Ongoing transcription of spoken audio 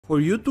For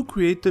you to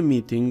create a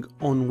meeting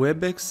on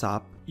Webex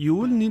app, you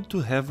will need to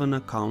have an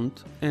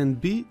account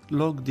and be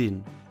logged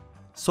in.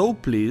 So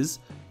please,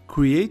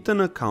 create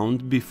an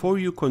account before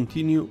you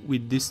continue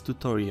with this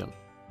tutorial.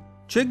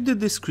 Check the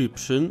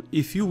description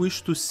if you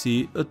wish to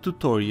see a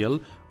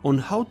tutorial on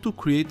how to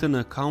create an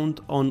account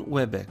on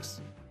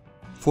Webex.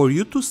 For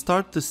you to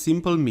start a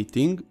simple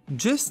meeting,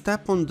 just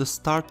tap on the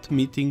Start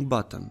Meeting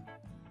button.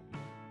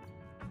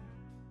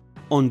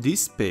 On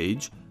this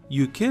page,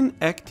 you can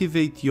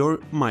activate your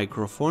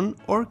microphone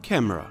or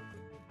camera.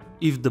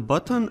 If the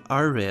buttons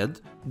are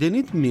red, then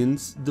it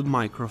means the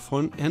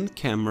microphone and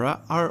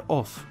camera are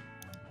off.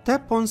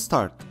 Tap on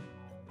Start.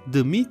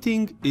 The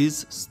meeting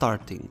is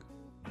starting.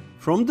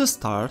 From the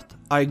start,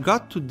 I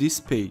got to this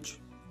page.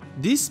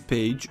 This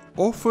page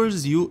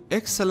offers you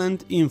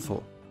excellent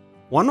info.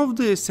 One of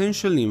the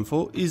essential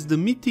info is the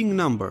meeting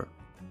number.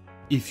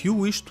 If you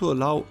wish to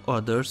allow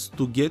others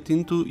to get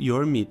into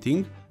your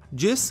meeting,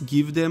 just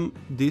give them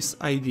this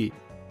ID.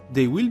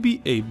 They will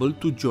be able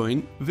to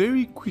join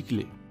very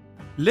quickly.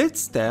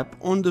 Let's tap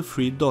on the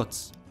three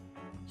dots.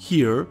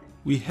 Here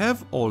we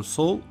have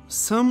also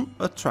some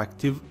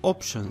attractive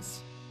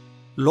options.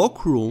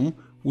 Lock room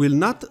will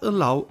not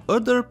allow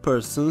other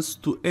persons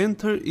to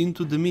enter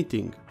into the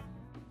meeting.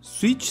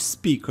 Switch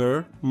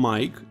speaker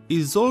mic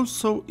is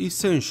also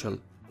essential.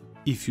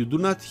 If you do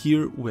not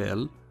hear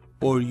well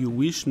or you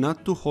wish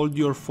not to hold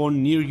your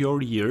phone near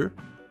your ear,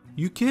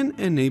 you can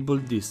enable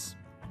this.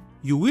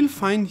 You will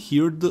find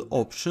here the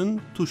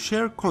option to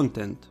share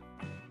content.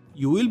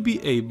 You will be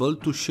able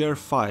to share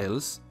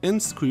files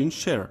and screen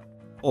share.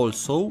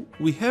 Also,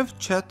 we have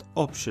chat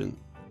option.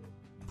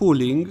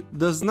 Pooling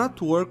does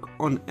not work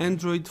on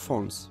Android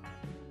phones.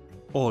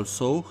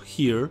 Also,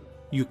 here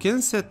you can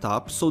set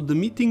up so the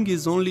meeting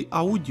is only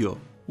audio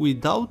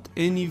without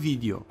any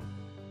video.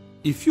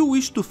 If you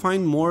wish to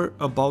find more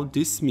about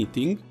this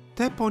meeting,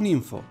 tap on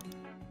Info.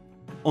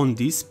 On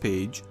this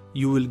page,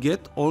 you will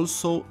get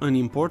also an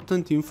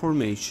important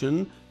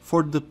information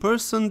for the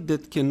person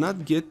that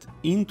cannot get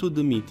into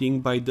the meeting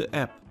by the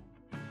app.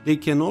 They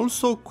can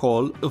also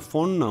call a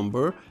phone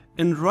number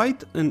and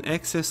write an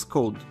access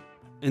code,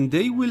 and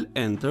they will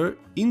enter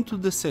into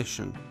the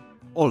session.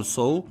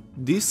 Also,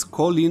 these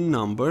call-in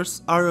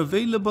numbers are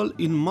available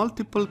in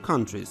multiple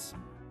countries.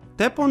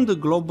 Tap on the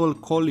global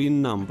call-in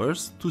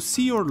numbers to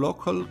see your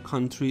local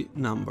country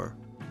number.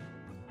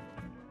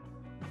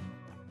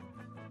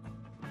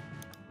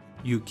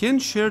 You can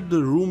share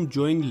the room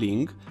join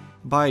link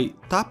by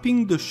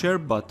tapping the share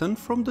button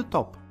from the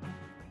top.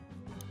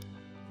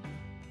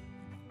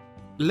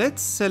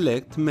 Let's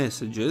select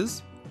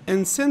messages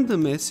and send a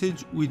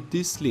message with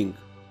this link.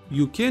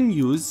 You can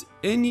use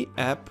any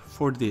app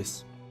for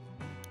this.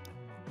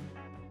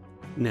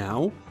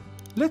 Now,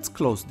 let's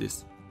close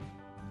this.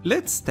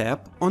 Let's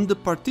tap on the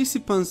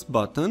participants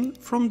button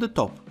from the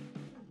top.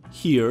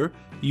 Here,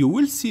 you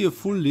will see a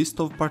full list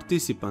of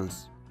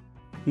participants.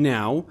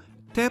 Now,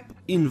 tap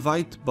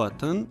Invite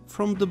button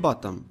from the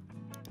bottom.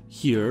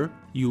 Here,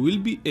 you will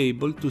be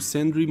able to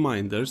send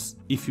reminders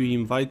if you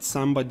invite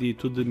somebody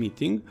to the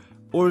meeting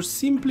or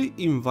simply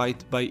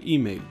invite by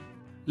email.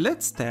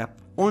 Let's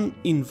tap on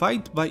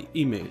Invite by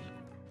email.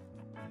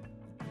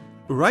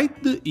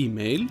 Write the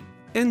email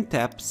and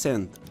tap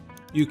Send.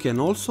 You can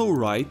also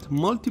write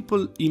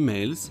multiple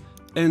emails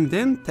and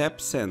then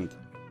tap Send.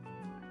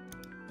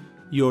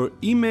 Your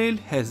email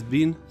has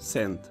been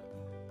sent.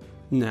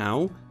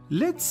 Now,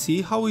 let's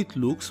see how it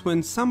looks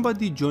when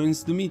somebody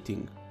joins the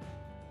meeting.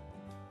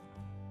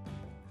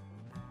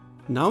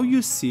 Now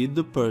you see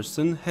the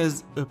person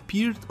has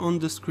appeared on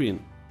the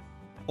screen.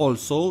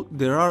 Also,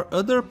 there are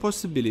other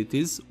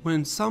possibilities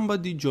when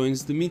somebody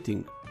joins the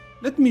meeting.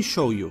 Let me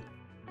show you.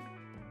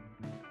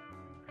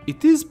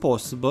 It is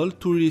possible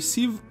to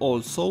receive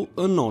also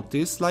a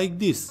notice like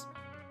this,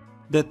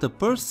 that a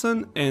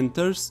person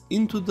enters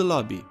into the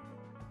lobby.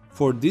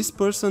 For this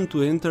person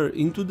to enter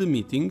into the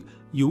meeting,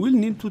 you will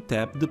need to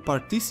tap the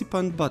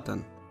participant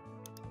button.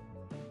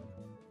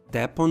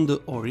 Tap on the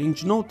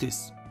orange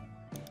notice.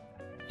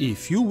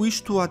 If you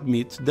wish to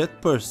admit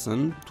that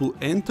person to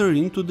enter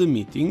into the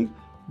meeting,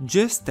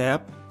 just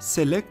tap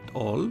Select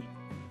All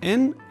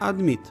and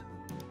Admit.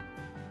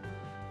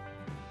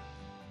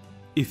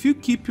 If you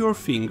keep your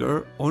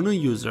finger on a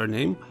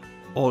username,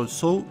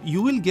 also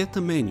you will get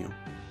a menu.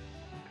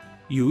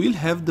 You will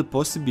have the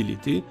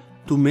possibility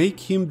to make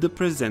him the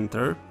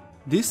presenter.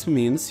 This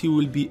means he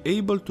will be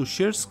able to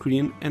share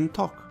screen and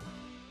talk.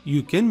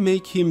 You can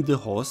make him the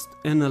host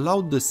and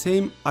allow the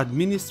same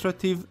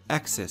administrative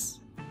access.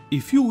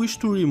 If you wish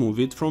to remove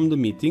it from the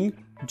meeting,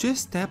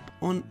 just tap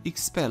on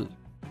Expel.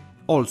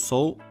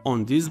 Also,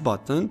 on this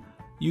button,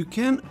 you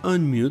can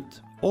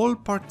unmute all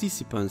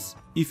participants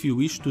if you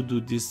wish to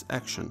do this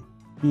action.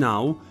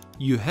 Now,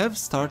 you have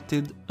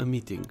started a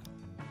meeting.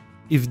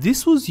 If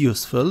this was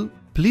useful,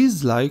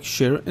 please like,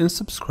 share and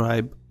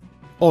subscribe.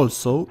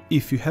 Also,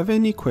 if you have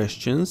any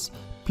questions,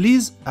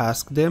 please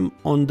ask them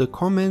on the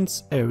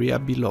comments area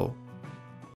below.